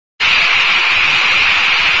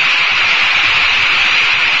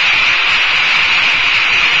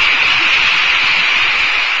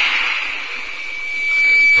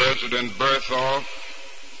President Bertholf,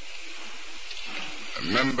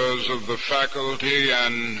 members of the faculty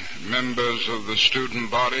and members of the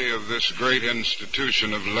student body of this great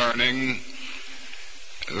institution of learning,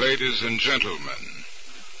 ladies and gentlemen,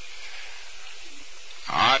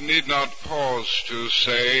 I need not pause to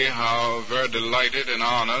say how very delighted and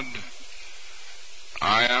honored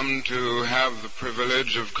I am to have the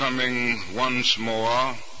privilege of coming once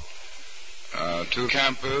more to the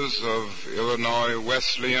campus of Illinois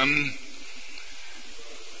Wesleyan,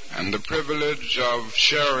 and the privilege of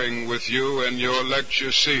sharing with you in your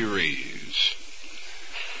lecture series.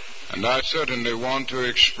 And I certainly want to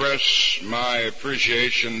express my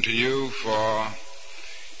appreciation to you for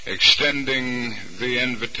extending the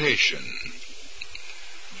invitation.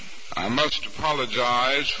 I must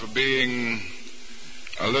apologize for being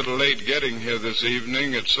a little late getting here this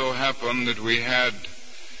evening. It so happened that we had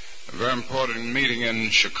a very important meeting in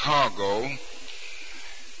Chicago,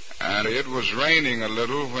 and it was raining a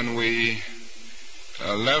little when we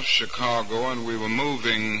left Chicago, and we were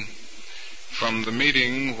moving from the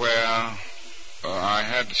meeting where I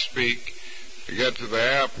had to speak to get to the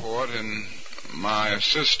airport, and my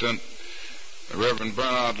assistant, Reverend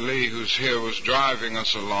Bernard Lee, who's here, was driving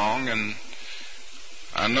us along, and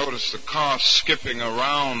I noticed the car skipping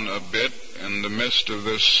around a bit in the midst of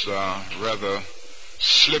this rather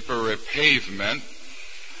slippery pavement.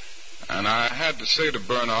 And I had to say to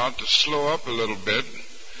Bernard to slow up a little bit,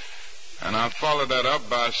 and I followed that up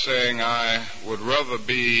by saying I would rather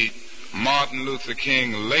be Martin Luther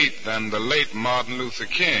King late than the late Martin Luther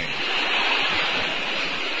King.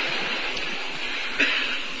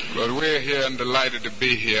 But we're here and delighted to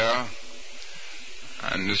be here,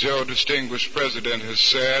 and as your distinguished president has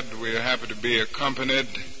said, we are happy to be accompanied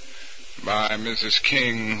by Mrs.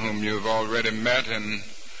 King, whom you've already met, and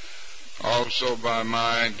also by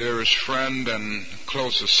my dearest friend and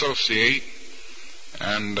close associate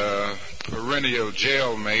and perennial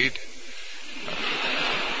jailmate,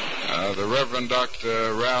 the Reverend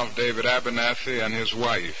Dr. Ralph David Abernathy and his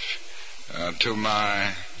wife to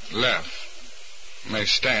my left. May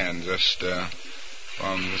stand just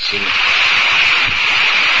on the seat.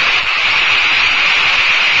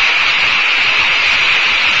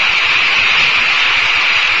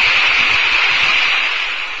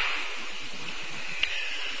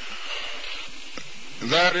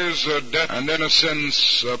 That is and in a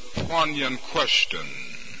sense a poignant question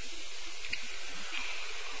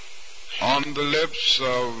on the lips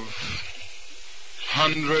of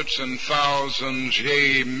hundreds and thousands,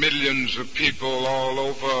 yea, millions of people all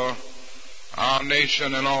over our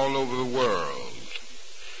nation and all over the world.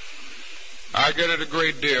 I get it a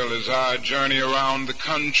great deal as I journey around the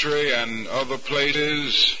country and other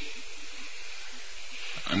places,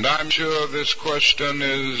 and I'm sure this question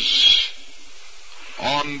is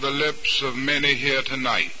on the lips of many here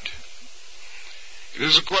tonight. It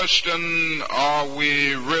is a question, are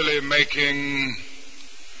we really making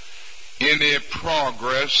any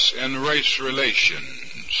progress in race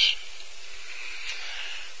relations?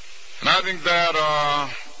 And I think there are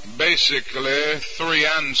basically three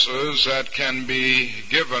answers that can be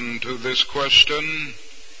given to this question.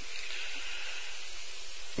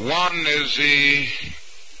 One is the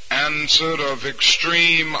answer of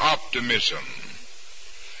extreme optimism.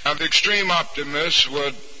 Now, the extreme optimist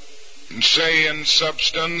would say in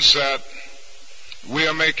substance that we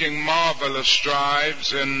are making marvelous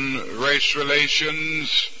strides in race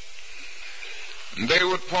relations. They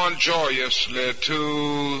would point joyously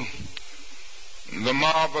to the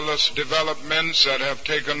marvelous developments that have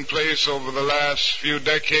taken place over the last few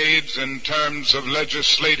decades in terms of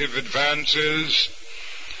legislative advances.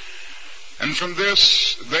 And from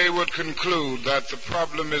this, they would conclude that the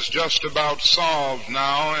problem is just about solved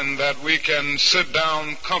now, and that we can sit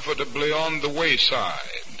down comfortably on the wayside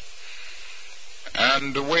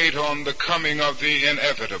and wait on the coming of the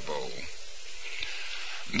inevitable.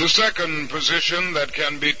 The second position that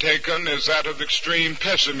can be taken is that of extreme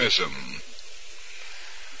pessimism.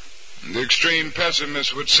 The extreme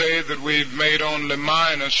pessimist would say that we've made only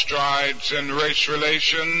minor strides in race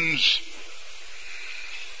relations.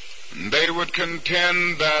 They would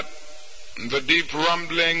contend that the deep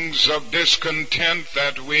rumblings of discontent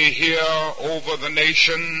that we hear over the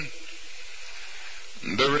nation,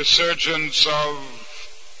 the resurgence of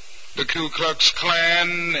the Ku Klux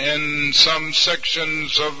Klan in some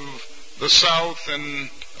sections of the South and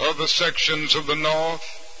other sections of the North,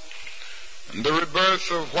 and the rebirth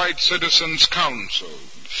of white citizens'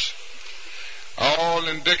 councils, are all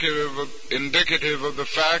indicative of the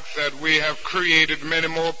fact that we have created many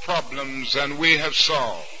more problems than we have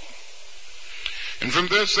solved. And from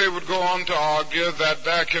this they would go on to argue that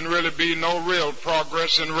there can really be no real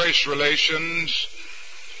progress in race relations.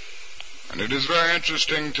 And it is very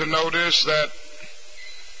interesting to notice that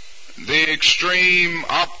the extreme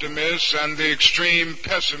optimists and the extreme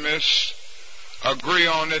pessimists agree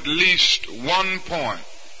on at least one point,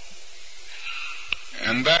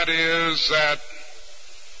 and that is that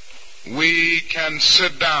we can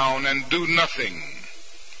sit down and do nothing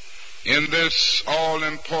in this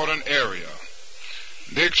all-important area.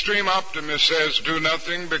 The extreme optimist says do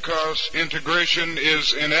nothing because integration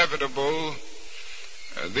is inevitable.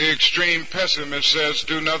 The extreme pessimist says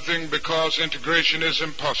do nothing because integration is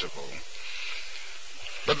impossible.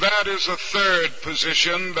 But that is a third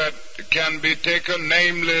position that can be taken,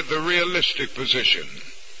 namely the realistic position.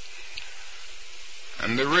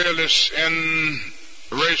 And the realists in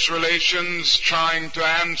race relations, trying to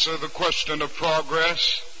answer the question of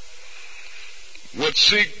progress, would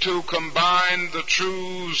seek to combine the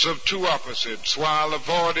truths of two opposites while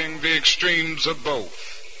avoiding the extremes of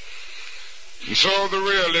both. And so the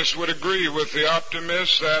realist would agree with the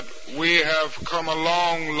optimist that we have come a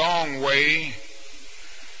long, long way,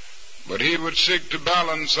 but he would seek to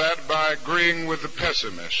balance that by agreeing with the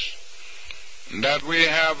pessimist that we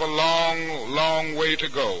have a long, long way to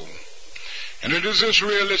go. And it is this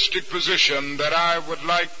realistic position that I would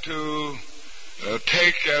like to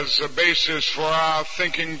take as a basis for our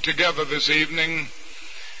thinking together this evening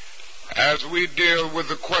as we deal with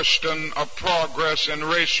the question of progress in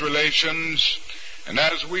race relations and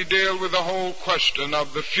as we deal with the whole question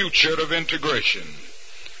of the future of integration.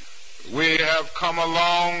 We have come a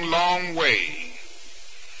long, long way,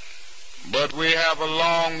 but we have a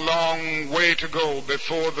long, long way to go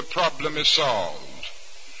before the problem is solved.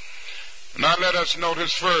 Now let us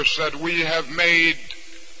notice first that we have made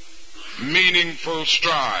meaningful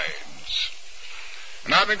strides.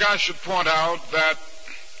 And I think I should point out that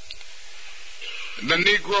the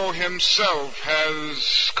Negro himself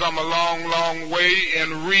has come a long, long way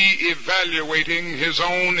in re-evaluating his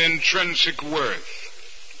own intrinsic worth.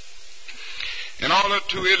 In order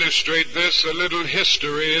to illustrate this, a little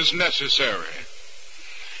history is necessary.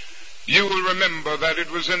 You will remember that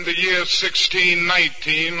it was in the year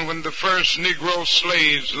 1619 when the first Negro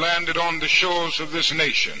slaves landed on the shores of this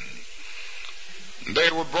nation.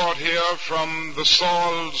 They were brought here from the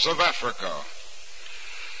soils of Africa.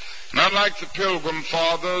 And unlike the Pilgrim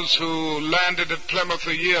Fathers who landed at Plymouth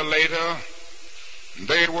a year later,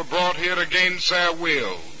 they were brought here against their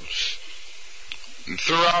wills. And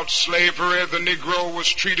throughout slavery, the Negro was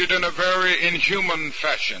treated in a very inhuman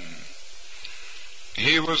fashion.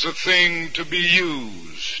 He was a thing to be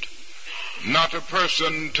used, not a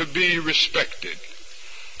person to be respected.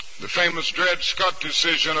 The famous Dred Scott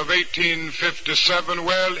decision of 1857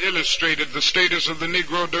 well illustrated the status of the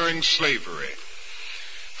Negro during slavery.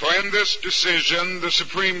 For in this decision, the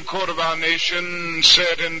Supreme Court of our nation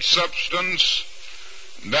said in substance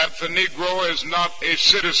that the Negro is not a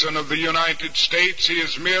citizen of the United States. He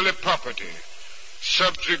is merely property,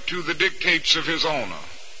 subject to the dictates of his owner.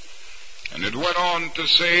 And it went on to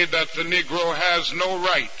say that the Negro has no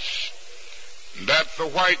rights, that the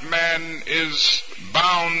white man is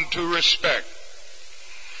bound to respect.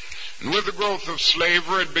 And with the growth of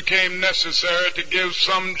slavery, it became necessary to give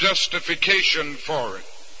some justification for it.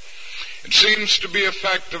 It seems to be a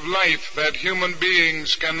fact of life that human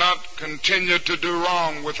beings cannot continue to do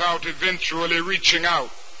wrong without eventually reaching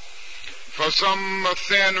out for some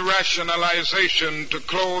thin rationalization to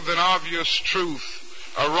clothe an obvious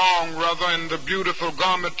truth, a wrong rather, in the beautiful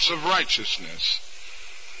garments of righteousness.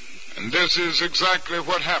 And this is exactly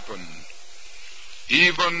what happened.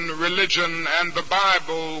 Even religion and the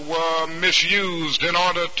Bible were misused in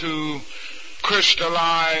order to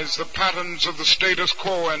crystallize the patterns of the status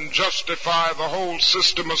quo and justify the whole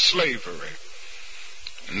system of slavery.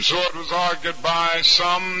 And so it was argued by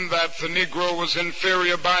some that the Negro was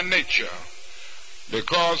inferior by nature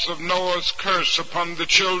because of Noah's curse upon the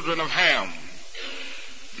children of Ham.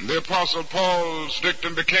 The Apostle Paul's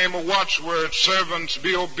dictum became a watchword, servants,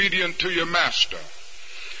 be obedient to your master.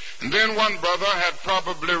 And then one brother had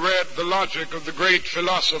probably read the logic of the great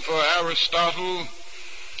philosopher Aristotle.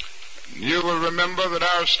 You will remember that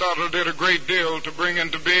Aristotle did a great deal to bring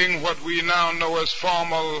into being what we now know as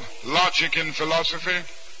formal logic in philosophy.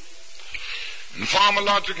 And formal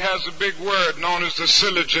logic has a big word known as the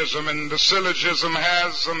syllogism, and the syllogism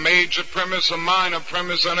has a major premise, a minor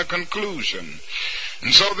premise, and a conclusion.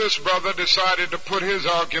 And so this brother decided to put his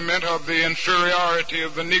argument of the inferiority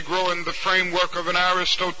of the Negro in the framework of an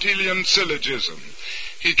Aristotelian syllogism.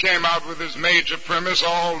 He came out with his major premise,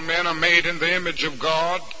 all men are made in the image of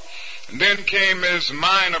God, And then came his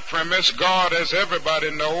minor premise: God, as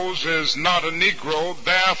everybody knows, is not a Negro,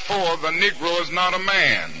 therefore the Negro is not a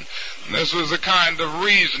man. And this was the kind of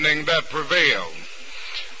reasoning that prevailed.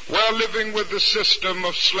 Well, living with the system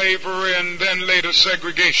of slavery and then later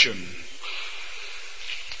segregation,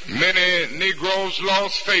 many Negroes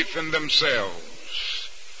lost faith in themselves.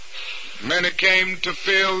 Many came to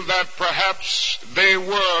feel that perhaps they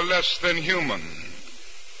were less than human.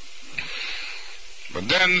 But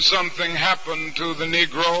then something happened to the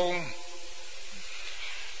Negro.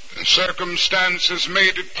 Circumstances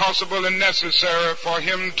made it possible and necessary for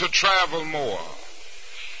him to travel more.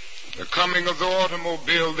 The coming of the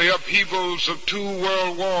automobile, the upheavals of 2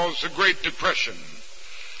 world wars, the Great Depression.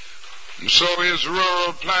 And so his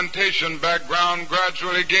rural plantation background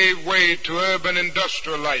gradually gave way to urban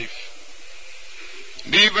industrial life.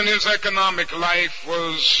 And even his economic life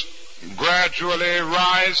was gradually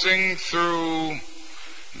rising through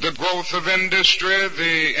the growth of industry,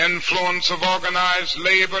 the influence of organized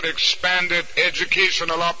labor, expanded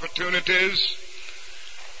educational opportunities.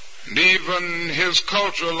 And even his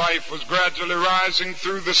cultural life was gradually rising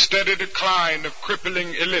through the steady decline of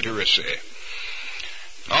crippling illiteracy.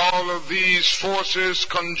 All of these forces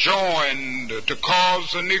conjoined to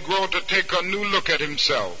cause the Negro to take a new look at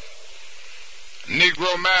himself.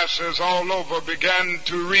 Negro masses all over began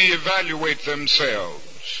to reevaluate themselves.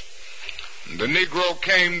 The Negro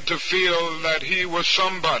came to feel that he was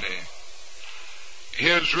somebody.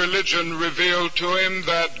 His religion revealed to him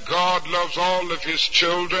that God loves all of his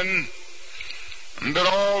children, and that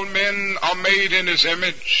all men are made in his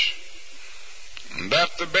image, and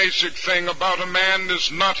that the basic thing about a man is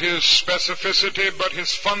not his specificity, but his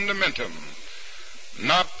fundamentum,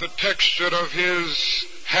 not the texture of his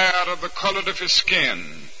hair or the color of his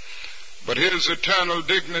skin, but his eternal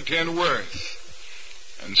dignity and worth.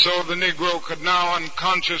 And so the Negro could now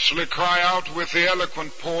unconsciously cry out with the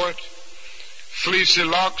eloquent poet, "Fleecy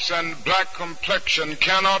locks and black complexion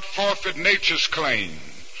cannot forfeit nature's claim.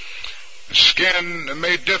 Skin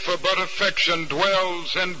may differ, but affection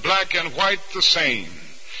dwells in black and white the same.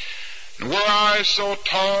 And were I so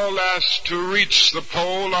tall as to reach the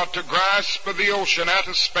pole or to grasp the ocean at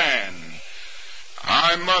a span,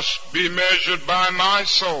 I must be measured by my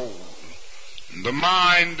soul. The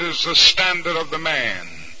mind is the standard of the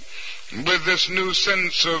man." With this new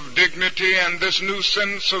sense of dignity and this new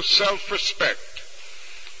sense of self-respect,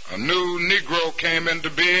 a new Negro came into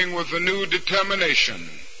being with a new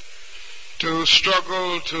determination to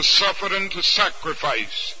struggle, to suffer, and to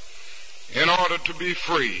sacrifice in order to be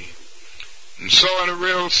free. And so in a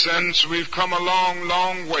real sense, we've come a long,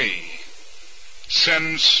 long way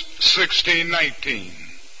since 1619.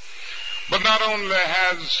 But not only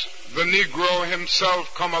has the Negro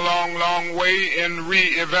himself come a long, long way in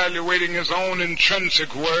re-evaluating his own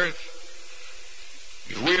intrinsic worth,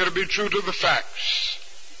 if we are to be true to the facts,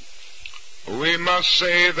 we must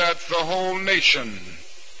say that the whole nation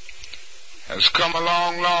has come a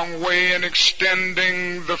long, long way in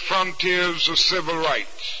extending the frontiers of civil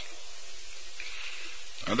rights.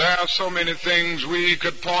 Now, there are so many things we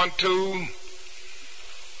could point to.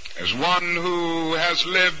 As one who has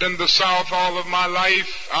lived in the South all of my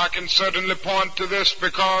life, I can certainly point to this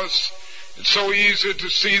because it's so easy to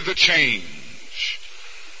see the change.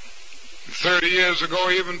 30 years ago,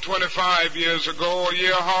 even 25 years ago, a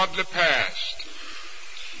year hardly passed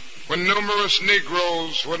when numerous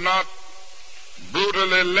Negroes were not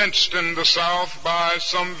brutally lynched in the South by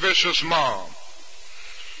some vicious mob.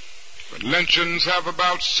 But lynchings have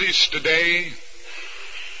about ceased today.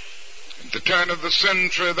 At the turn of the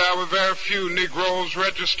century, there were very few Negroes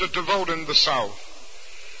registered to vote in the South.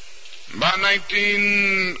 By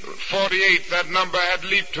 1948, that number had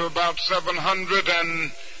leaped to about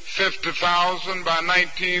 750,000. By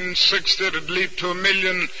 1960, it had leaped to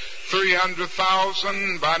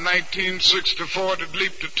 1,300,000. By 1964, it had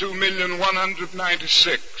leaped to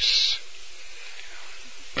 2,196,000.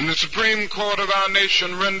 When the Supreme Court of our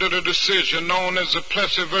nation rendered a decision known as the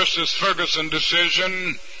Plessy versus Ferguson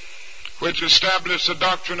decision, which established the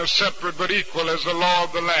doctrine of separate but equal as the law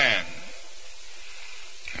of the land.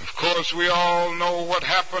 Of course, we all know what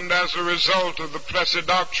happened as a result of the Plessy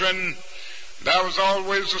doctrine. There was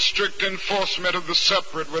always a strict enforcement of the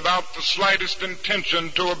separate without the slightest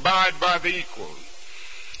intention to abide by the equal.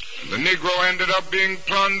 The Negro ended up being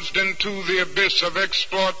plunged into the abyss of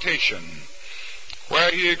exploitation,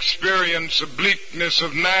 where he experienced the bleakness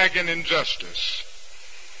of nagging injustice.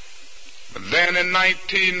 But then in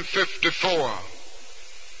 1954,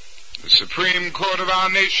 the Supreme Court of our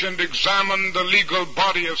nation examined the legal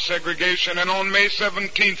body of segregation, and on May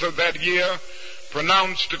 17th of that year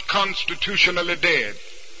pronounced it constitutionally dead.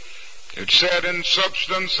 It said in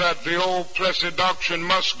substance that the old Plessy doctrine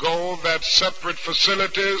must go, that separate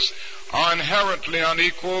facilities are inherently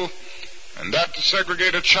unequal, and that to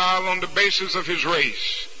segregate a child on the basis of his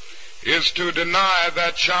race is to deny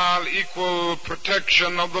that child equal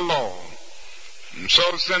protection of the law. And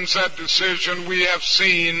so since that decision, we have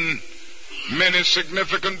seen many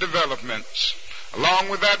significant developments. Along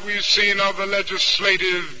with that, we've seen other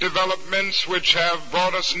legislative developments which have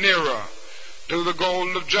brought us nearer to the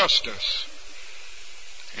goal of justice.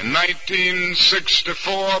 In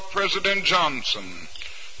 1964, President Johnson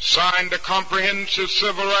signed a comprehensive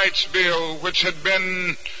civil rights bill which had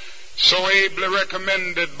been so ably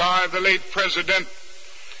recommended by the late President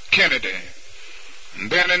Kennedy. And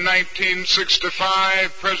then in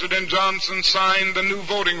 1965, President Johnson signed the new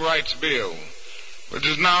voting rights bill, which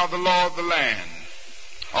is now the law of the land.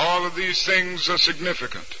 All of these things are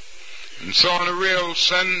significant. And so in a real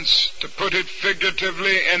sense, to put it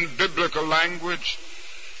figuratively in biblical language,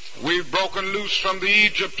 we've broken loose from the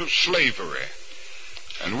Egypt of slavery,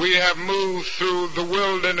 and we have moved through the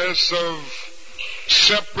wilderness of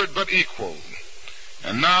separate but equal.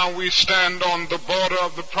 And now we stand on the border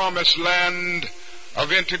of the promised land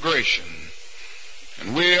of integration.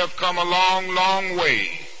 And we have come a long, long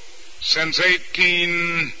way since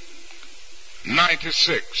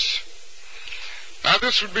 1896. Now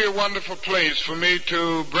this would be a wonderful place for me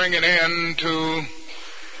to bring an end to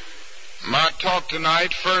my talk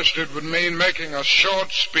tonight. First, it would mean making a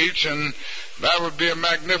short speech, and that would be a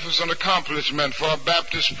magnificent accomplishment for a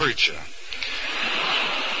Baptist preacher.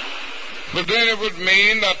 But then it would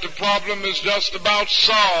mean that the problem is just about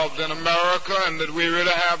solved in America and that we really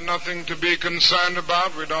have nothing to be concerned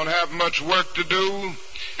about. We don't have much work to do.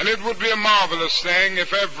 And it would be a marvelous thing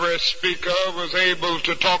if every speaker was able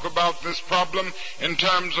to talk about this problem in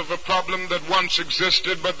terms of a problem that once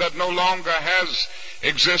existed but that no longer has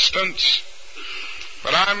existence.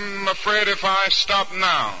 But I'm afraid if I stop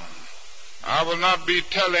now, I will not be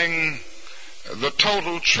telling the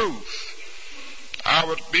total truth. I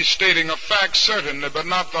would be stating a fact, certainly, but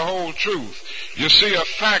not the whole truth. You see, a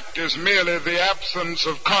fact is merely the absence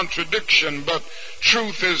of contradiction, but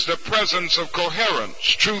truth is the presence of coherence.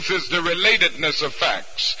 Truth is the relatedness of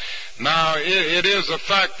facts. Now, it is a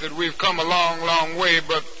fact that we've come a long, long way,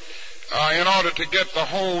 but in order to get the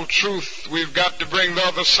whole truth, we've got to bring the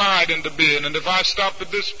other side into being. And if I stop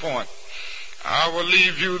at this point, I will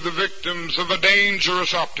leave you the victims of a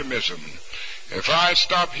dangerous optimism. If I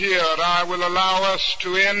stop here, I will allow us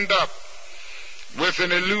to end up with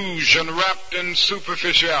an illusion wrapped in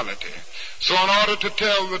superficiality. So in order to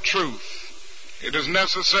tell the truth, it is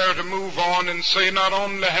necessary to move on and say not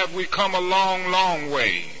only have we come a long, long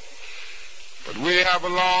way, but we have a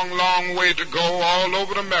long, long way to go all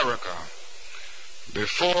over America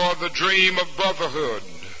before the dream of brotherhood,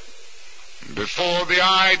 before the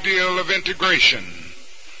ideal of integration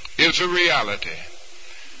is a reality.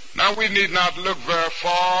 Now, we need not look very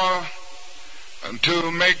far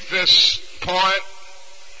to make this point.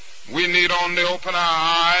 We need only open our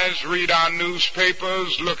eyes, read our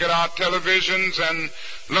newspapers, look at our televisions, and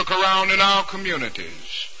look around in our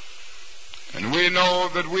communities. And we know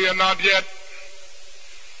that we are not yet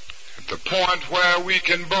at the point where we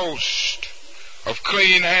can boast of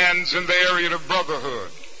clean hands in the area of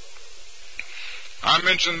brotherhood. I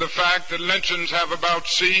mentioned the fact that lynchings have about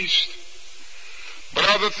ceased. But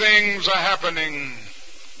other things are happening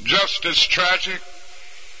just as tragic.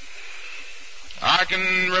 I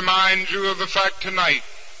can remind you of the fact tonight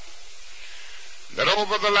that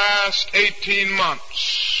over the last 18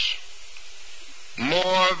 months,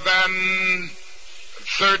 more than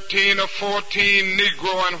 13 or 14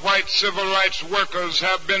 Negro and white civil rights workers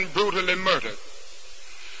have been brutally murdered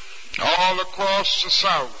all across the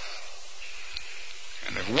South.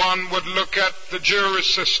 And if one would look at the jury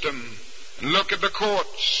system, look at the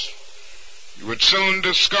courts, you would soon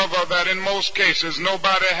discover that in most cases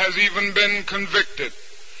nobody has even been convicted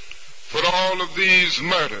for all of these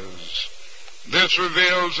murders. This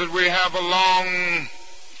reveals that we have a long,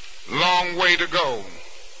 long way to go.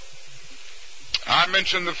 I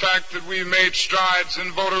mentioned the fact that we made strides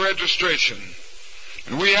in voter registration,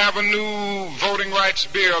 and we have a new voting rights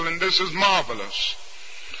bill, and this is marvelous.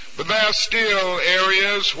 But there are still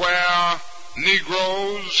areas where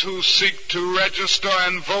Negroes who seek to register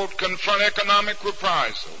and vote confront economic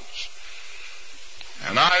reprisals.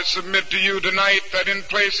 And I submit to you tonight that in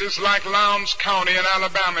places like Lowndes County in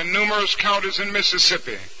Alabama and numerous counties in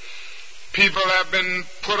Mississippi, people have been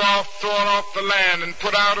thrown off the land and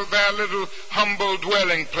put out of their little humble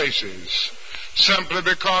dwelling places simply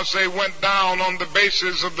because they went down on the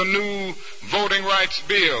basis of the new voting rights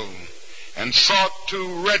bill. and sought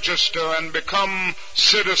to register and become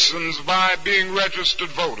citizens by being registered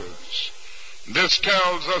voters. This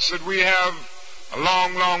tells us that we have a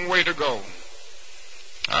long, long way to go.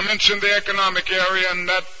 I mentioned the economic area, and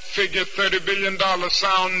that figure, $30 billion,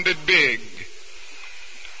 sounded big.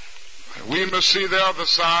 We must see the other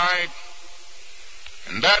side,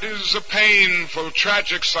 and that is a painful,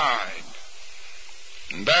 tragic side.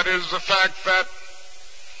 And that is the fact that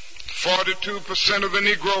 42% of the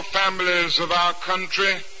Negro families of our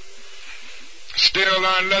country still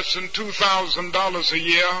earn less than $2,000 a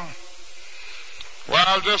year,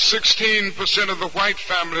 while just 16% of the white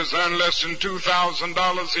families earn less than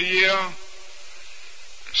 $2,000 a year.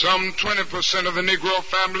 Some 20% of the Negro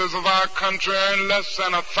families of our country earn less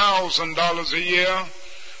than $1,000 a year,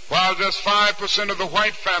 while just 5% of the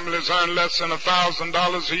white families earn less than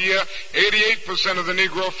 $1,000 a year. 88% of the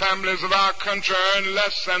Negro families of our country earn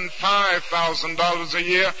less than $5,000 a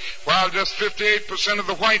year, while just 58% of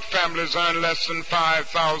the white families earn less than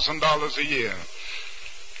 $5,000 a year.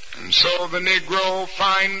 And so the Negro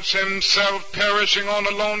finds himself perishing on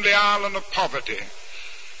a lonely island of poverty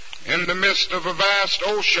in the midst of a vast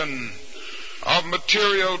ocean of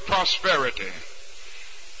material prosperity.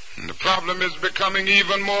 And the problem is becoming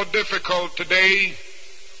even more difficult today.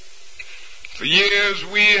 For years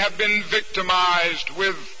we have been victimized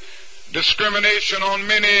with discrimination in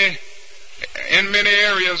many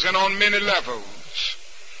areas and on many levels.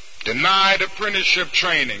 Denied apprenticeship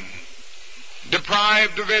training,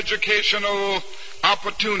 deprived of educational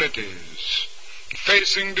opportunities,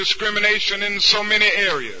 facing discrimination in so many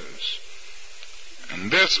areas. And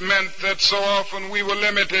this meant that so often we were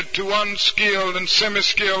limited to unskilled and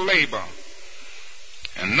semi-skilled labor.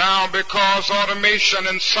 And now, because automation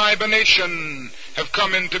and cybernation have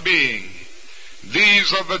come into being,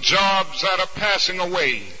 these are the jobs that are passing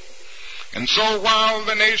away. And so while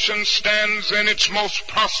the nation stands in its most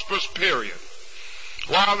prosperous period,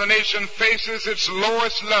 while the nation faces its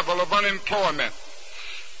lowest level of unemployment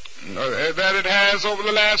that it has over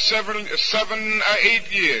the last 7 or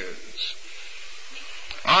 8 years,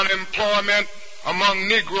 unemployment among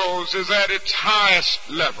Negroes is at its highest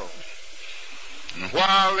level. And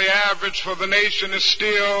while the average for the nation is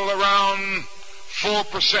still around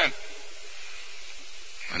 4%,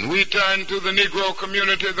 and we turn to the Negro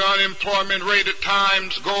community, the unemployment rate at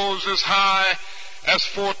times goes as high as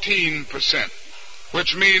 14%,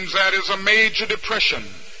 which means that is a major depression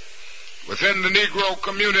within the Negro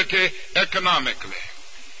community economically.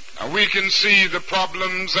 Now we can see the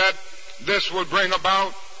problems that this will bring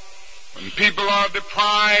about when people are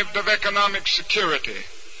deprived of economic security.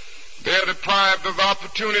 They're deprived of the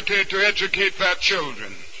opportunity to educate their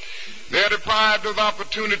children. They're deprived of the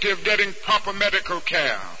opportunity of getting proper medical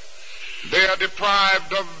care. They are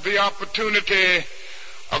deprived of the opportunity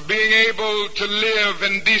of being able to live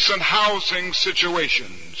in decent housing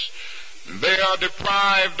situations. They are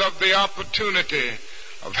deprived of the opportunity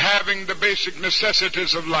of having the basic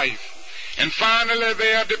necessities of life. And finally,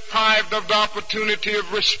 they are deprived of the opportunity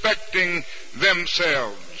of respecting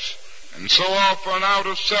themselves. And so often, out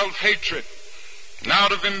of self-hatred, and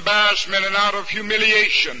out of embarrassment, and out of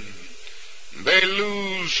humiliation, they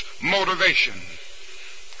lose motivation.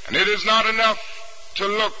 And it is not enough to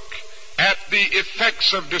look at the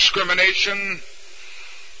effects of discrimination.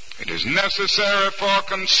 It is necessary for a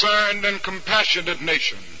concerned and compassionate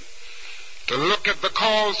nation to look at the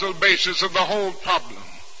causal basis of the whole problem.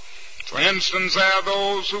 For instance, there are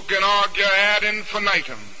those who can argue ad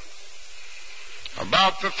infinitum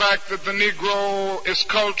about the fact that the Negro is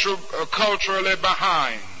culturally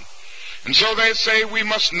behind. And so they say we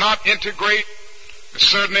must not integrate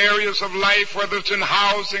certain areas of life, whether it's in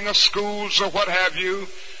housing or schools or what have you,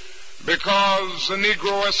 because the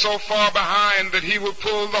Negro is so far behind that he will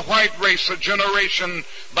pull the white race a generation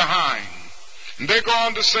behind. And they go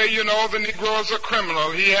on to say, the Negro is a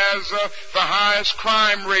criminal. He has the highest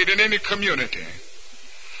crime rate in any community.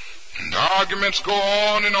 And the arguments go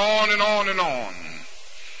on and on and on and on.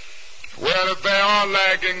 Well, if there are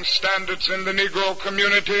lagging standards in the Negro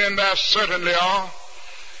community, and there certainly are,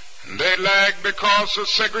 and they lag because of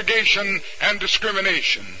segregation and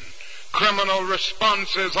discrimination. Criminal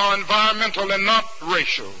responses are environmental and not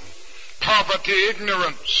racial. Poverty,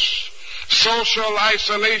 ignorance, social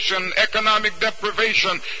isolation, economic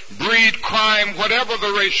deprivation breed crime, whatever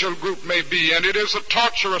the racial group may be. And it is a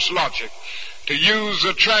torturous logic to use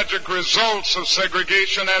the tragic results of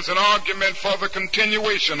segregation as an argument for the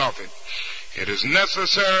continuation of it. It is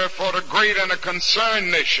necessary for a great and a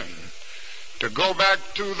concerned nation to go back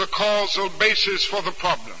to the causal basis for the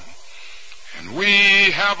problem. And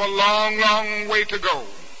we have a long, long way to go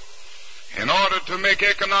in order to make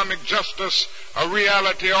economic justice a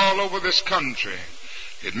reality all over this country.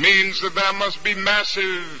 It means that there must be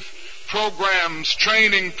massive programs,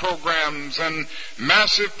 training programs, and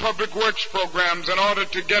massive public works programs in order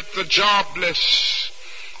to get the jobless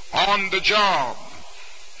on the job,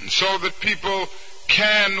 and so that people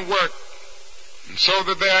can work, and so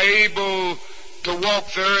that they are able to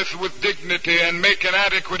walk the earth with dignity and make an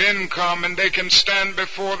adequate income, and they can stand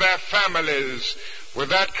before their families with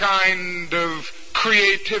that kind of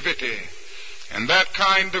creativity and that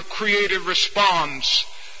kind of creative response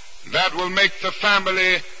that will make the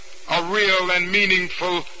family a real and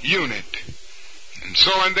meaningful unit. And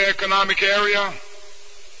so in the economic area,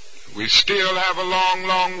 we still have a long,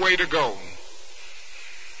 long way to go.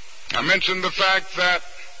 I mentioned the fact that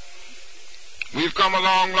we've come a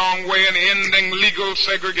long, long way in ending legal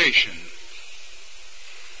segregation.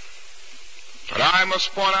 But I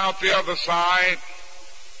must point out the other side.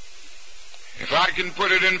 If I can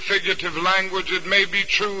put it in figurative language, it may be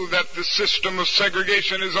true that the system of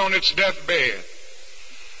segregation is on its deathbed.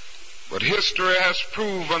 But history has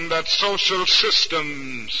proven that social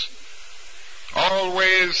systems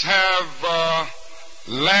always have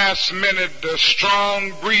last-minute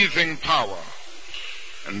strong breathing power.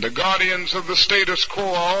 And the guardians of the status quo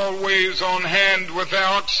are always on hand with their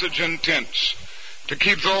oxygen tents to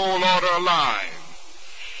keep the old order alive.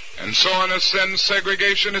 And so in a sense,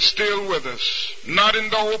 segregation is still with us. Not in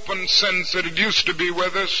the open sense that it used to be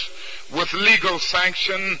with us, with legal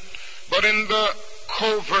sanction, but in the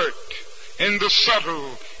covert, in the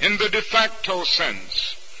subtle, in the de facto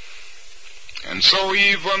sense. And so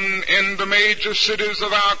even in the major cities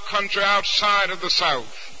of our country outside of the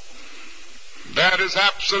South, that is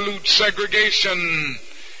absolute segregation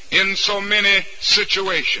in so many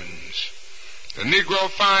situations. The Negro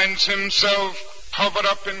finds himself covered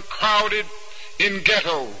up and crowded in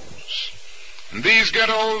ghettos. And these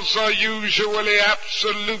ghettos are usually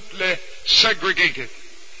absolutely segregated.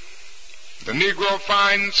 The Negro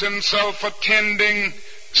finds himself attending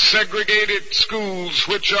segregated schools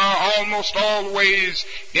which are almost always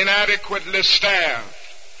inadequately staffed,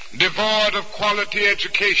 devoid of quality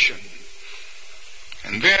education.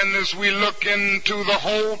 And then as we look into the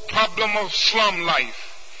whole problem of slum life,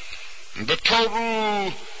 the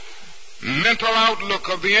total mental outlook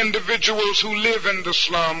of the individuals who live in the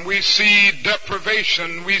slum, we see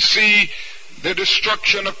deprivation, we see the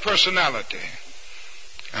destruction of personality.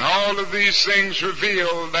 And all of these things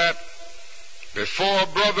reveal that before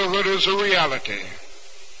brotherhood is a reality,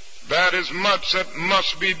 that is much that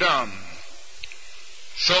must be done.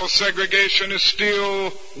 So segregation is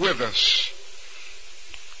still with us.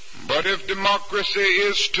 But if democracy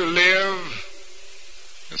is to live,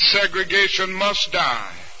 segregation must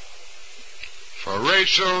die. For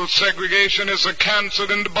racial segregation is a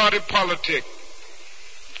cancer in the body politic,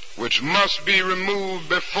 which must be removed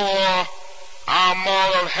before our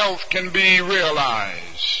moral health can be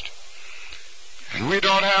realized. And we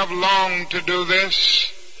don't have long to do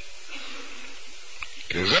this.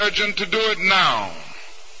 It is urgent to do it now,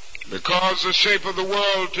 because the shape of the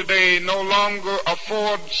world today no longer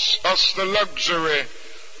affords us the luxury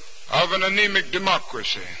of an anemic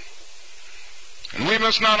democracy. And we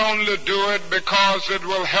must not only do it because it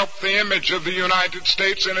will help the image of the United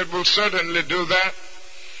States, and it will certainly do that.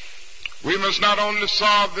 We must not only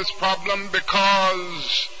solve this problem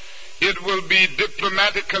because it will be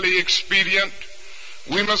diplomatically expedient.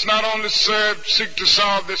 We must not only seek to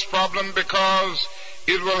solve this problem because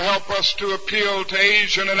it will help us to appeal to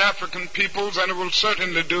Asian and African peoples, and it will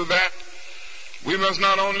certainly do that. We must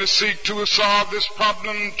not only seek to solve this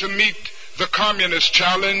problem to meet the communist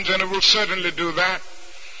challenge, and it will certainly do that.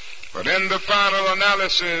 But in the final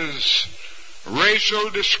analysis, racial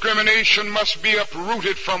discrimination must be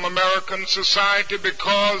uprooted from American society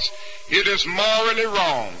because it is morally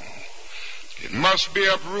wrong. It must be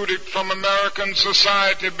uprooted from American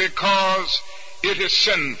society because it is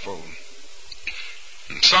sinful.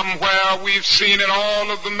 And somewhere we've seen in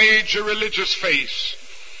all of the major religious faiths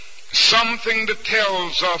something that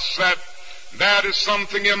tells us that that is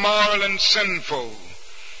something immoral and sinful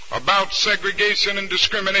about segregation and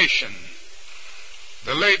discrimination.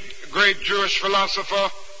 The late great Jewish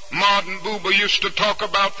philosopher Martin Buber used to talk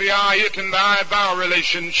about the I-it and the I-thou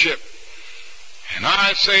relationship. And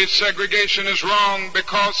I say segregation is wrong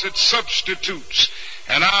because it substitutes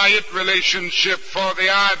an I-it relationship for the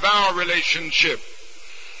I-thou relationship.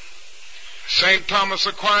 St. Thomas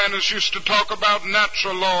Aquinas used to talk about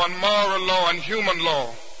natural law and moral law and human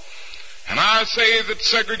law. And I say that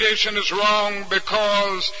segregation is wrong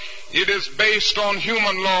because it is based on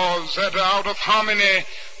human laws that are out of harmony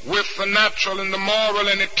with the natural and the moral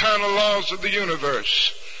and eternal laws of the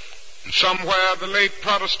universe. And somewhere the late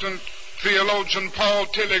Protestant theologian Paul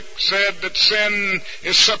Tillich said that sin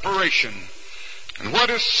is separation. And what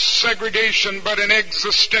is segregation but an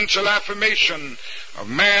existential affirmation of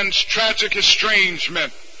man's tragic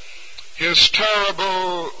estrangement, his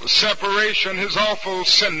terrible separation, his awful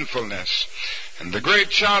sinfulness? And the great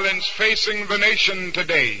challenge facing the nation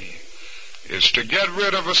today is to get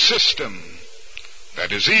rid of a system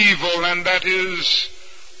that is evil and that is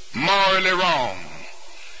morally wrong.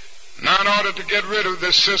 Now, in order to get rid of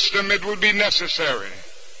this system, it will be necessary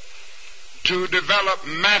to develop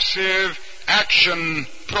massive action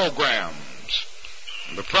programs.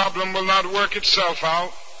 The problem will not work itself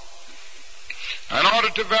out. In order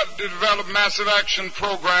to develop massive action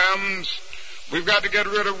programs, we've got to get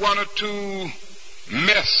rid of one or two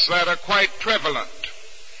myths that are quite prevalent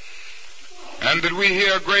and that we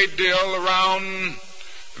hear a great deal around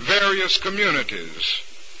various communities.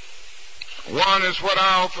 One is what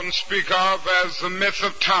I often speak of as the myth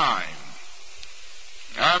of time.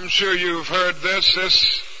 I'm sure you've heard this.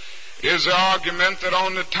 This is the argument that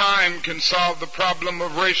only time can solve the problem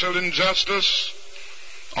of racial injustice.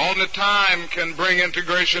 Only time can bring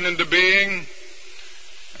integration into being.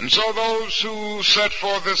 And so those who set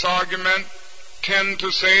forth this argument tend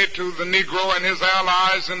to say to the Negro and his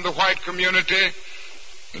allies in the white community,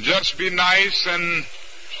 just be nice and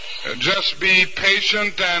just be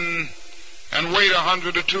patient and wait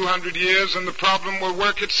 100 or 200 years and the problem will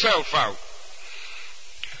work itself out.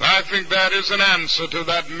 I think that is an answer to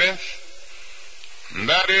that myth. And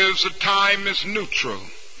that is that time is neutral.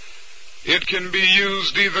 It can be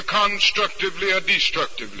used either constructively or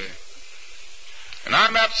destructively. And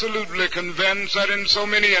I'm absolutely convinced that in so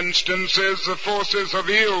many instances the forces of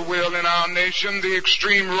ill will in our nation, the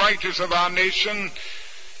extreme rightists of our nation,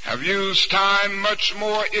 have used time much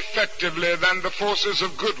more effectively than the forces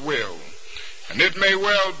of goodwill. And it may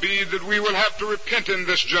well be that we will have to repent in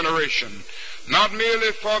this generation, not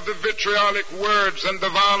merely for the vitriolic words and the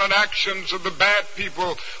violent actions of the bad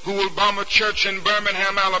people who will bomb a church in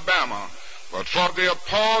Birmingham, Alabama, but for the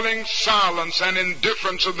appalling silence and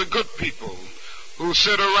indifference of the good people who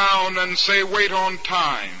sit around and say, wait on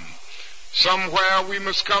time. Somewhere we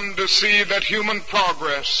must come to see that human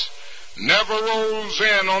progress never rolls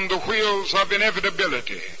in on the wheels of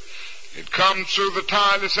inevitability. It comes through the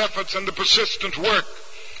tireless efforts and the persistent work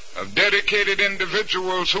of dedicated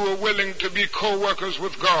individuals who are willing to be co-workers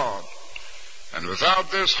with God. And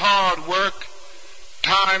without this hard work,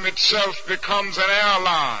 time itself becomes an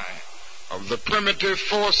ally of the primitive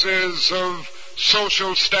forces of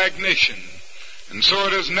social stagnation. And so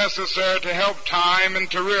it is necessary to help time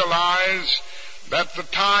and to realize that the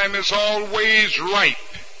time is always ripe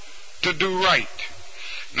to do right.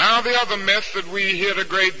 Now, the other myth that we hear a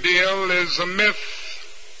great deal is a myth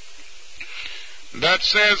that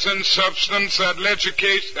says in substance that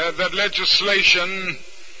legislation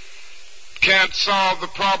can't solve the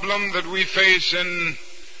problem that we face in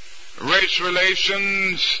race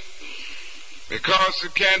relations because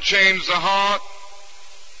it can't change the heart.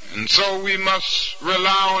 And so we must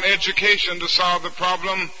rely on education to solve the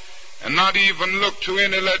problem and not even look to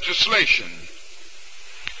any legislation.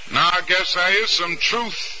 Now, I guess there is some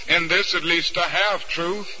truth in this, at least a half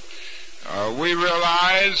truth. We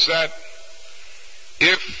realize that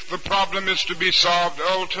if the problem is to be solved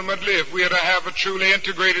ultimately, if we are to have a truly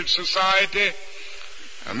integrated society,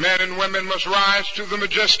 men and women must rise to the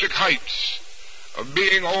majestic heights of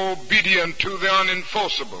being obedient to the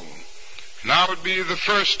unenforceable. And I would be the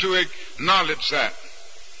first to acknowledge that.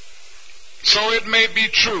 So it may be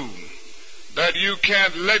true that you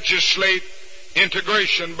can't legislate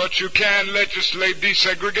integration, but you can legislate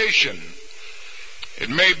desegregation. It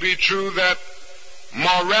may be true that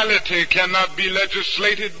morality cannot be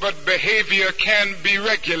legislated, but behavior can be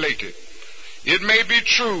regulated. It may be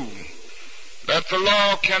true that the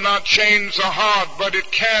law cannot change the heart, but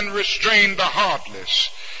it can restrain the heartless.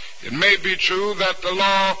 It may be true that the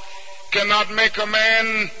law cannot make a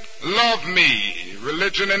man love me.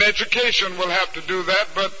 Religion and education will have to do that,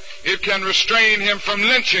 but it can restrain him from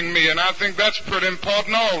lynching me, and I think that's pretty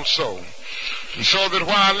important also. And so that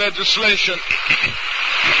while legislation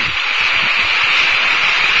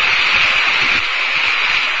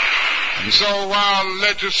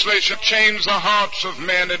changes the hearts of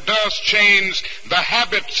men, it does change the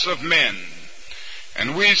habits of men.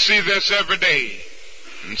 And we see this every day.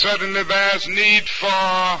 And certainly there's need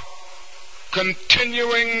for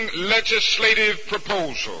continuing legislative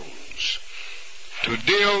proposals to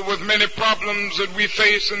deal with many problems that we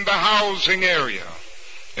face in the housing area,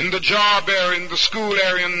 in the job area, in the school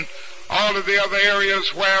area, and all of the other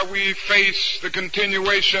areas where we face the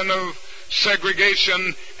continuation of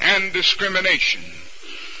segregation and discrimination.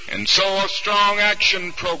 And so a strong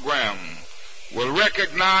action program will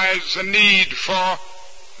recognize the need for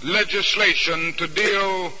legislation to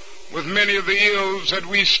deal with many of the ills that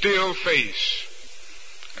we still face.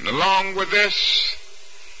 And along with this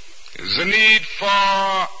is the need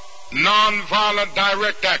for nonviolent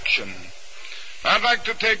direct action. I'd like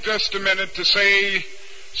to take just a minute to say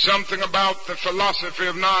something about the philosophy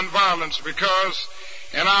of nonviolence, because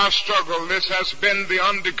in our struggle this has been the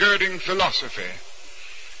undergirding philosophy.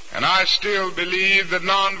 And I still believe that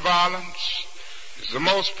nonviolence is the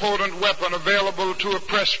most potent weapon available to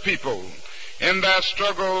oppressed people in their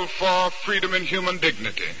struggle for freedom and human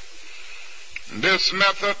dignity. This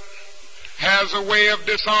method has a way of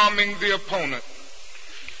disarming the opponent.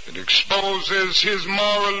 It exposes his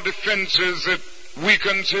moral defenses, it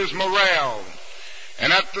weakens his morale,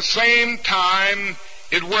 and at the same time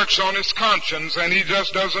it works on his conscience, and he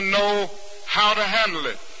just doesn't know how to handle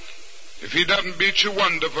it. If he doesn't beat you,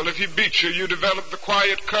 wonderful. If he beats you, you develop the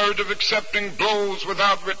quiet courage of accepting blows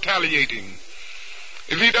without retaliating.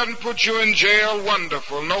 If he doesn't put you in jail,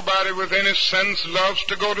 wonderful. Nobody with any sense loves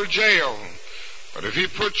to go to jail. But if he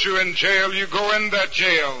puts you in jail, you go in that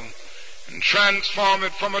jail and transform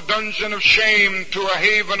it from a dungeon of shame to a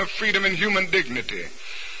haven of freedom and human dignity.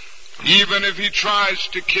 Even if he tries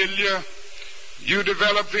to kill you, you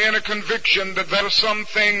develop the inner conviction that there are some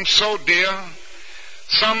things so dear,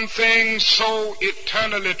 some things so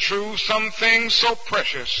eternally true, some things so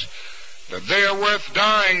precious that they are worth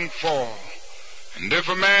dying for. And if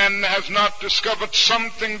a man has not discovered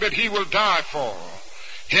something that he will die for,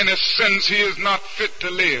 in a sense he is not fit to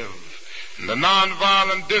live. And the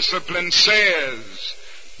nonviolent discipline says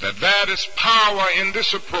that there is power in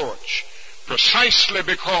this approach, precisely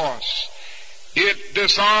because it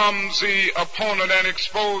disarms the opponent and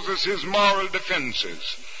exposes his moral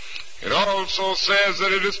defenses. It also says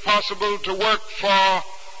that it is possible to work for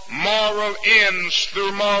moral ends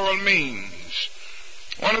through moral means.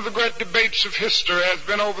 One of the great debates of history has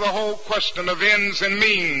been over the whole question of ends and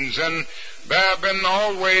means, and there have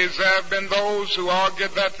been those who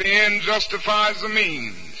argued that the end justifies the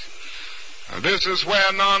means. This is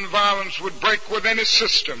where nonviolence would break with any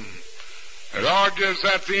system. It argues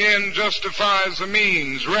that the end justifies the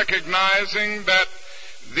means, recognizing that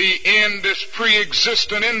the end is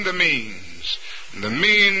pre-existent in the means. The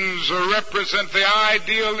means represent the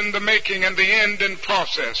ideal in the making and the end in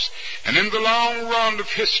process. And in the long run of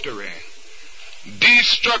history,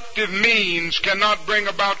 destructive means cannot bring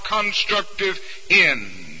about constructive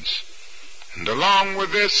ends. And along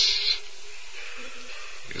with this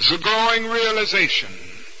is a growing realization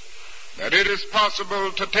that it is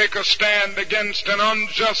possible to take a stand against an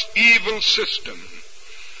unjust, evil system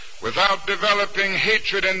without developing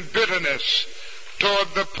hatred and bitterness toward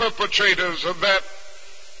the perpetrators of that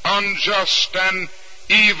unjust and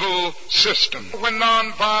evil system. When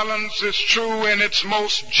nonviolence is true in its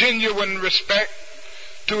most genuine respect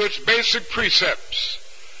to its basic precepts,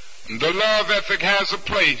 the love ethic has a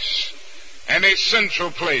place, and a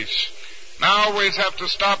central place. Now, I always have to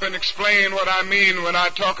stop and explain what I mean when I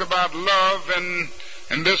talk about love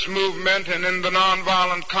in this movement and in the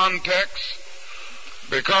nonviolent context,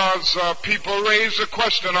 because people raise the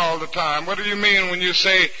question all the time. What do you mean when you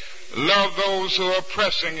say love those who are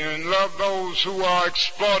oppressing you, and love those who are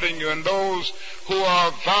exploiting you, and those who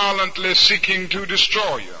are violently seeking to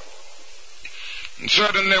destroy you? And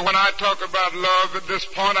certainly when I talk about love at this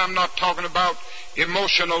point, I'm not talking about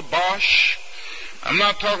emotional bosh. I'm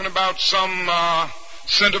not talking about some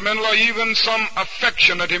sentimental or even some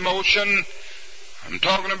affectionate emotion. I'm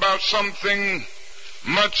talking about something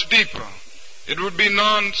much deeper. It would be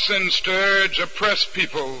nonsense to urge oppressed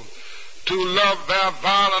people to love their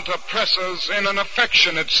violent oppressors in an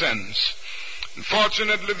affectionate sense.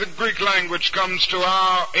 Unfortunately, the Greek language comes to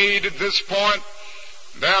our aid at this point.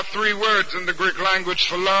 There are 3 words in the Greek language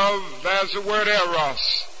for love. There's the word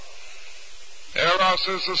eros. Eros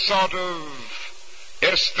is a sort of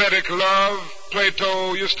aesthetic love.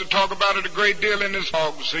 Plato used to talk about it a great deal in his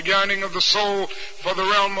Dogs, the yearning of the soul for the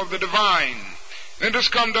realm of the divine. It has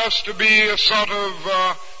come to us to be a sort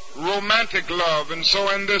of romantic love, and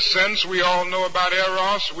so in this sense we all know about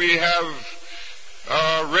eros. We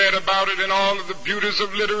have read about it in all of the beauties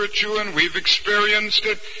of literature, and we've experienced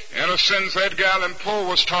it. In a sense, Edgar Allan Poe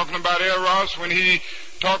was talking about eros when he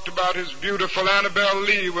talked about his beautiful Annabel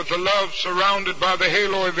Lee with the love surrounded by the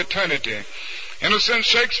halo of eternity. In a sense,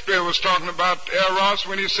 Shakespeare was talking about eros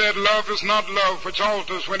when he said, love is not love which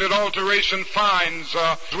alters when it alteration finds.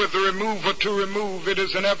 With the remover to remove, it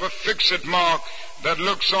is an ever fixed mark that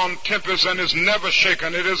looks on tempest and is never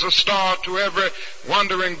shaken. It is a star to every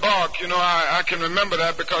wandering bark. You know, I can remember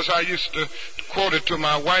that because I used to quote it to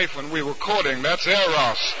my wife when we were courting. That's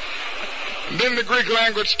Eros. And then the Greek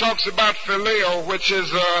language talks about phileo, which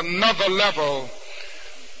is another level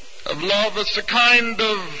of love. It's a kind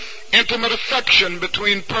of intimate affection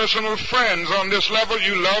between personal friends. On this level,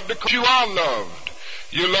 you love because you are loved.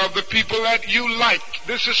 You love the people that you like.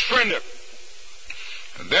 This is friendship.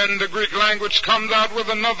 And then the Greek language comes out with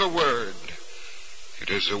another word. It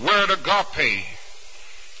is the word agape.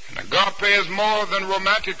 And agape is more than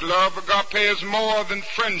romantic love. Agape is more than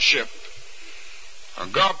friendship.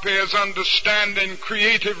 Agape is understanding,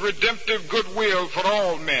 creative, redemptive goodwill for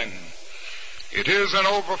all men. It is an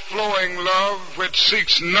overflowing love which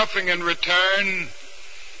seeks nothing in return.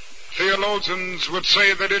 Theologians would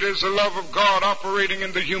say that it is the love of God operating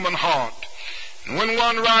in the human heart. And when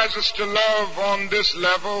one rises to love on this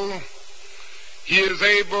level, he is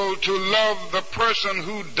able to love the person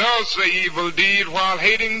who does the evil deed while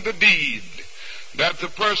hating the deed that the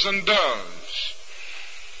person does.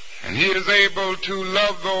 And he is able to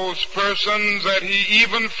love those persons that he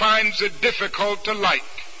even finds it difficult to like.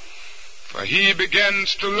 For he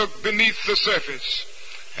begins to look beneath the surface,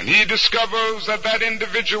 and he discovers that that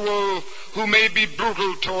individual who may be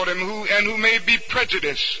brutal toward him, who may be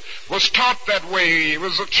prejudiced, was taught that way. He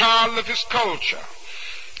was a child of his culture.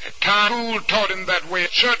 At times, school taught him that way.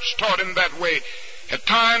 Church taught him that way. At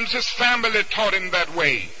times, his family taught him that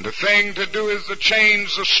way. The thing to do is to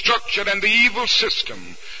change the structure and the evil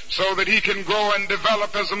system so that he can grow and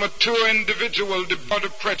develop as a mature individual devoid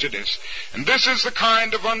of prejudice. And this is the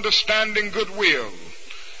kind of understanding goodwill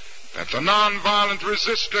that the nonviolent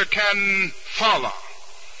resistor can follow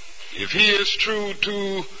if he is true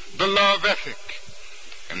to the love ethic.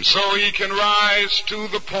 And so he can rise to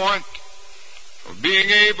the point of being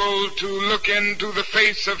able to look into the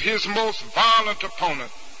face of his most violent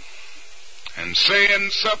opponent and say in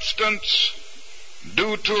substance,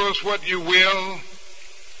 do to us what you will,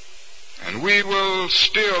 and we will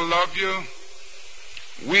still love you.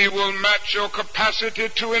 We will match your capacity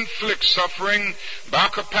to inflict suffering by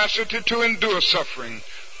capacity to endure suffering.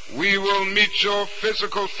 We will meet your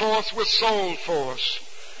physical force with soul force.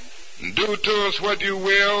 Do to us what you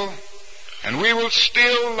will, and we will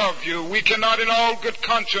still love you. We cannot in all good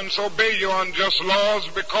conscience obey your unjust laws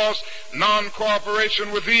because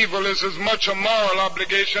non-cooperation with evil is as much a moral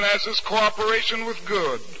obligation as is cooperation with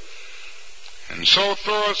good. And so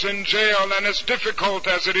throw us in jail, and as difficult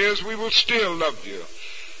as it is, we will still love you.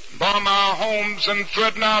 Bomb our homes and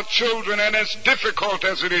threaten our children, and as difficult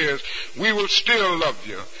as it is, we will still love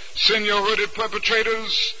you. Send your hooded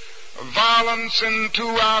perpetrators of violence into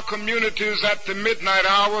our communities at the midnight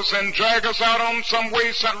hours and drag us out on some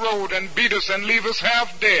wayside road and beat us and leave us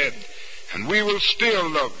half dead, and we will still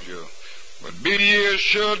love you. But be ye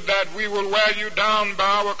assured that we will wear you down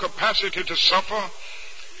by our capacity to suffer,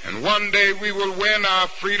 and one day we will win our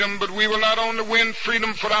freedom, but we will not only win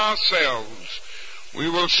freedom for ourselves, we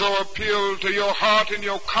will so appeal to your heart and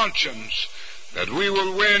your conscience that we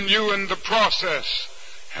will win you in the process,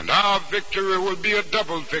 and our victory will be a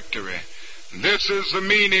double victory. This is the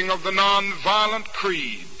meaning of the nonviolent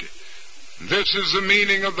creed. This is the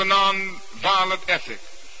meaning of the nonviolent ethic.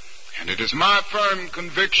 And it is my firm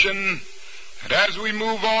conviction that as we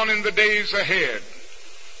move on in the days ahead,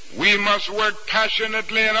 we must work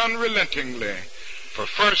passionately and unrelentingly for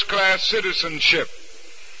first-class citizenship.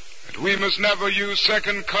 That we must never use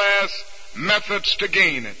second-class methods to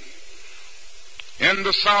gain it. In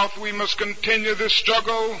the South, we must continue this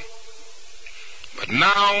struggle, but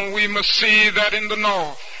now we must see that in the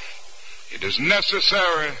North, it is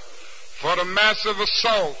necessary for the massive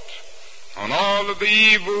assault on all of the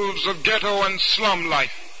evils of ghetto and slum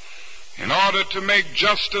life in order to make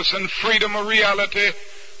justice and freedom a reality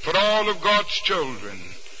for all of God's children.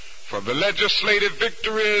 For the legislative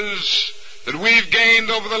victories that we've gained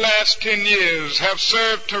over the last 10 years have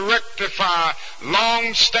served to rectify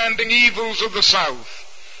long-standing evils of the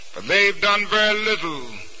South, but they've done very little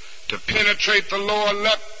to penetrate the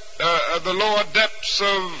lower depths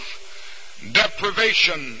of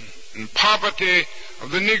deprivation and poverty of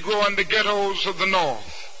the Negro and the ghettos of the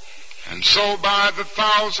North. And so by the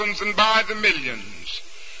thousands and by the millions,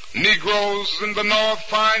 Negroes in the North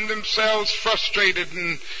find themselves frustrated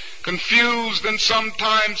and confused and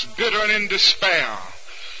sometimes bitter and in despair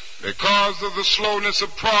because of the slowness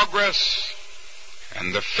of progress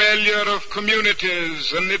and the failure of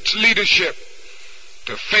communities and its leadership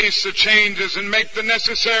to face the changes and make the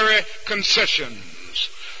necessary concessions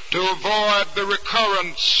to avoid the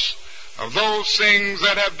recurrence of those things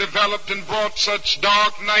that have developed and brought such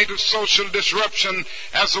dark night of social disruption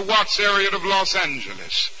as the Watts area of Los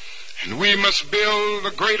Angeles. And we must build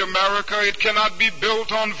a great America. It cannot be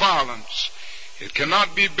built on violence. It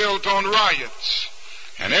cannot be built on riots.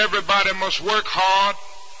 And everybody must work hard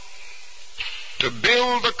to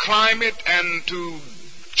build the climate and to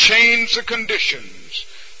change the conditions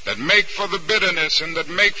that make for the bitterness and that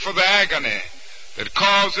make for the agony that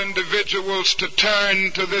cause individuals to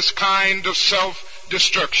turn to this kind of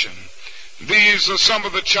self-destruction. These are some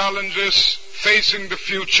of the challenges facing the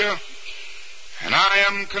future, and I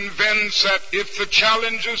am convinced that if the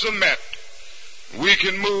challenges are met, we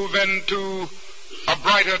can move into a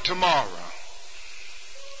brighter tomorrow.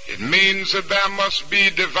 It means that there must be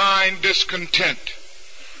divine discontent.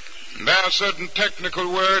 There are certain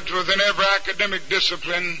technical words within every academic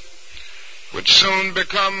discipline which soon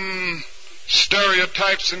become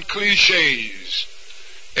stereotypes and cliches.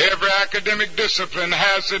 Every academic discipline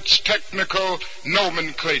has its technical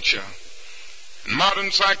nomenclature.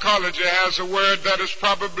 Modern psychology has a word that is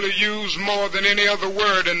probably used more than any other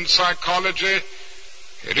word in psychology.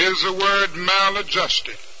 It is the word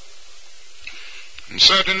maladjusted. And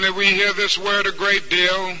certainly we hear this word a great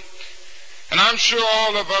deal, and I'm sure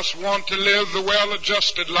all of us want to live the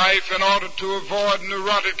well-adjusted life in order to avoid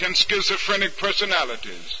neurotic and schizophrenic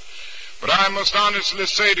personalities. But I must honestly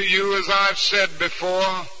say to you, as I've said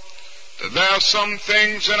before, that there are some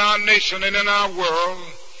things in our nation and in our world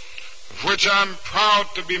of which I'm proud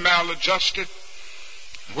to be maladjusted,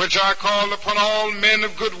 which I call upon all men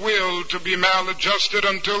of goodwill to be maladjusted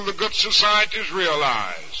until the good society is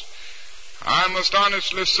realized. I must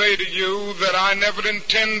honestly say to you that I never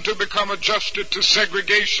intend to become adjusted to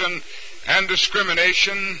segregation and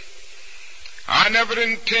discrimination. I never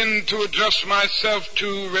intend to adjust myself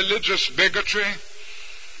to religious bigotry.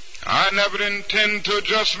 I never intend to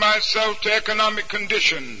adjust myself to economic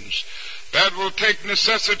conditions that will take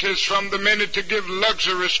necessities from the many to give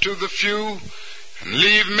luxuries to the few and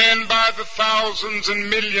leave men by the thousands and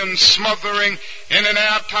millions smothering in an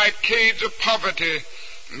airtight cage of poverty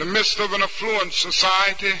in the midst of an affluent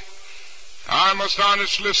society. I must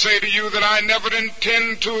honestly say to you that I never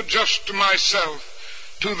intend to adjust myself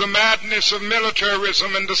to the madness of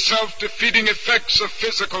militarism and the self-defeating effects of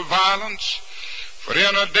physical violence. For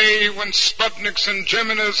in a day when Sputniks and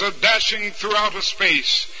Geminis are dashing through outer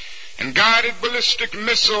space and guided ballistic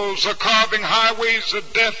missiles are carving highways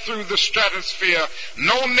of death through the stratosphere,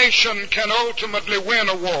 no nation can ultimately win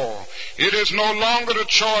a war. It is no longer a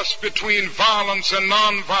choice between violence and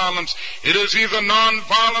non-violence. It is either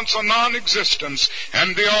non-violence or non-existence,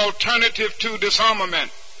 and the alternative to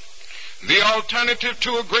disarmament, the alternative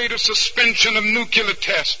to a greater suspension of nuclear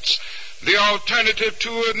tests, the alternative to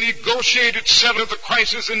a negotiated settle of the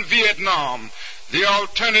crisis in Vietnam, the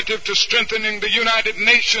alternative to strengthening the United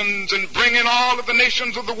Nations and bringing all of the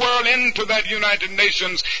nations of the world into that United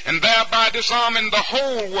Nations and thereby disarming the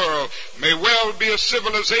whole world may well be a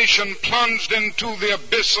civilization plunged into the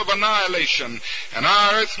abyss of annihilation, and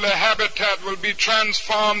our earthly habitat will be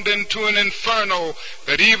transformed into an inferno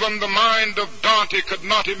that even the mind of Dante could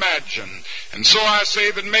not imagine. And so I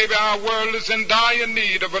say that maybe our world is in dire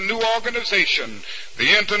need of a new organization,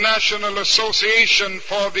 the International Association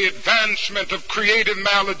for the Advancement of Creative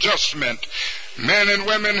Maladjustment. Men and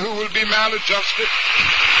women who will be maladjusted.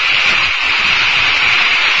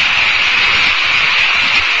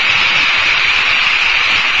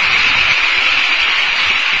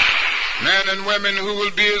 Men and women who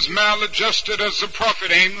will be as maladjusted as the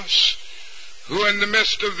prophet Amos, who in the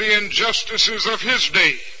midst of the injustices of his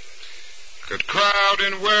day could cry out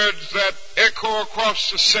in words that echo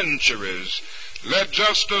across the centuries, "Let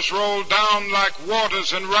justice roll down like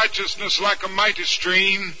waters and righteousness like a mighty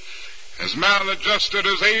stream," as maladjusted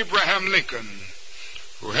as Abraham Lincoln,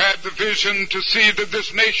 who had the vision to see that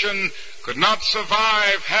this nation could not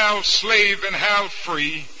survive half slave and half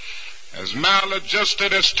free, as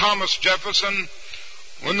maladjusted as Thomas Jefferson,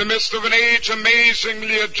 who in the midst of an age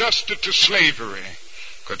amazingly adjusted to slavery,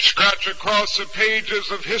 could scratch across the pages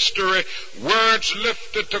of history words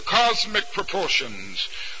lifted to cosmic proportions.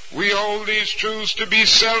 We hold these truths to be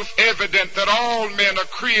self-evident, that all men are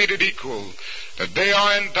created equal, that they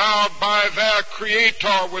are endowed by their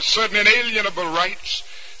Creator with certain inalienable rights,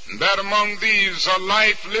 and that among these are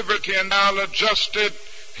life, liberty, and maladjusted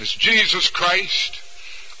as Jesus Christ,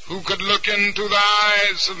 who could look into the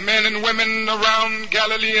eyes of men and women around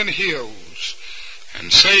Galilean hills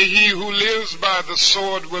and say, "He who lives by the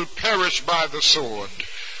sword will perish by the sword."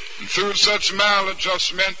 And through such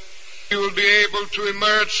maladjustment, you will be able to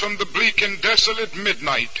emerge from the bleak and desolate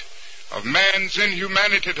midnight of man's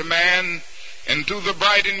inhumanity to man into the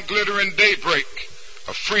bright and glittering daybreak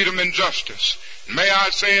of freedom and justice. May I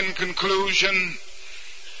say in conclusion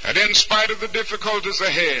that in spite of the difficulties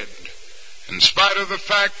ahead, in spite of the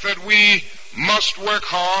fact that we must work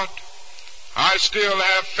hard, I still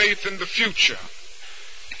have faith in the future.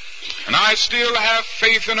 And I still have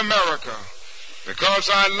faith in America because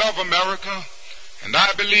I love America, and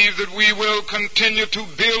I believe that we will continue to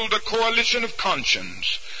build a coalition of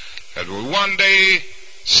conscience that will one day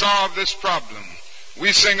solve this problem.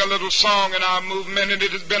 We sing a little song in our movement, and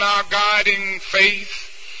it has been our guiding faith.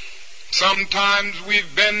 Sometimes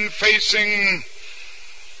we've been facing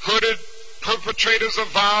hooded perpetrators of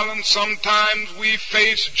violence. Sometimes we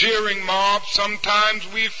face jeering mobs.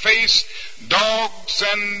 Sometimes we face dogs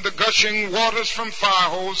and the gushing waters from fire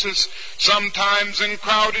hoses. Sometimes in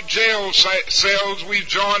crowded jail cells we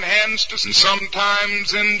join hands to, and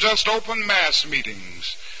sometimes in just open mass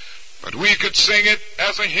meetings. But we could sing it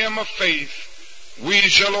as a hymn of faith. We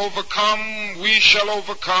shall overcome, we shall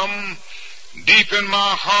overcome. Deep in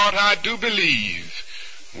my heart I do believe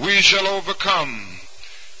we shall overcome.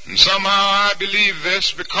 And somehow I believe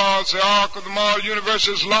this because the arc of the moral universe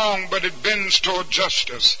is long, but it bends toward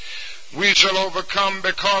justice. We shall overcome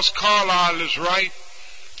because Carlyle is right.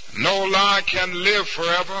 No lie can live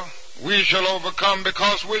forever. We shall overcome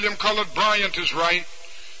because William Cullen Bryant is right.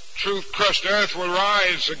 Truth crushed earth will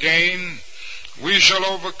rise again. We shall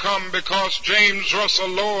overcome because James Russell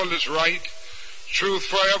Lowell is right. Truth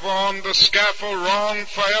forever on the scaffold, wrong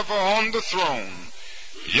forever on the throne.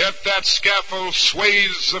 Yet that scaffold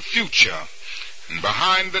sways the future, and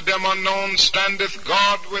behind the dim unknown standeth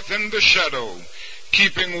God within the shadow,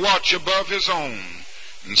 keeping watch above his own.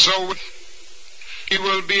 And so he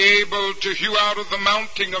will be able to hew out of the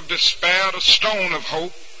mounting of despair a stone of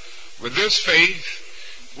hope. With this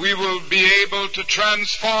faith, we will be able to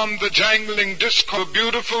transform the jangling discord, a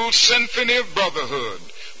beautiful symphony of brotherhood.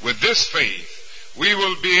 With this faith, we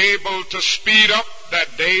will be able to speed up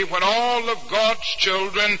that day when all of God's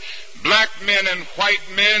children, black men and white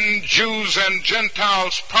men, Jews and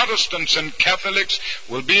Gentiles, Protestants and Catholics,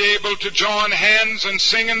 will be able to join hands and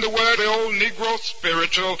sing in the word, the old Negro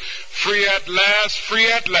spiritual, free at last, free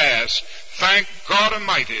at last. Thank God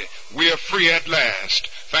Almighty, we are free at last.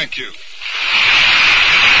 Thank you.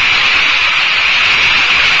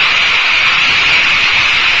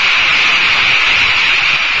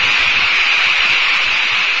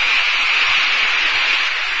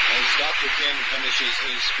 As Dr. King finishes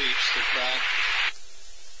his speech, the crowd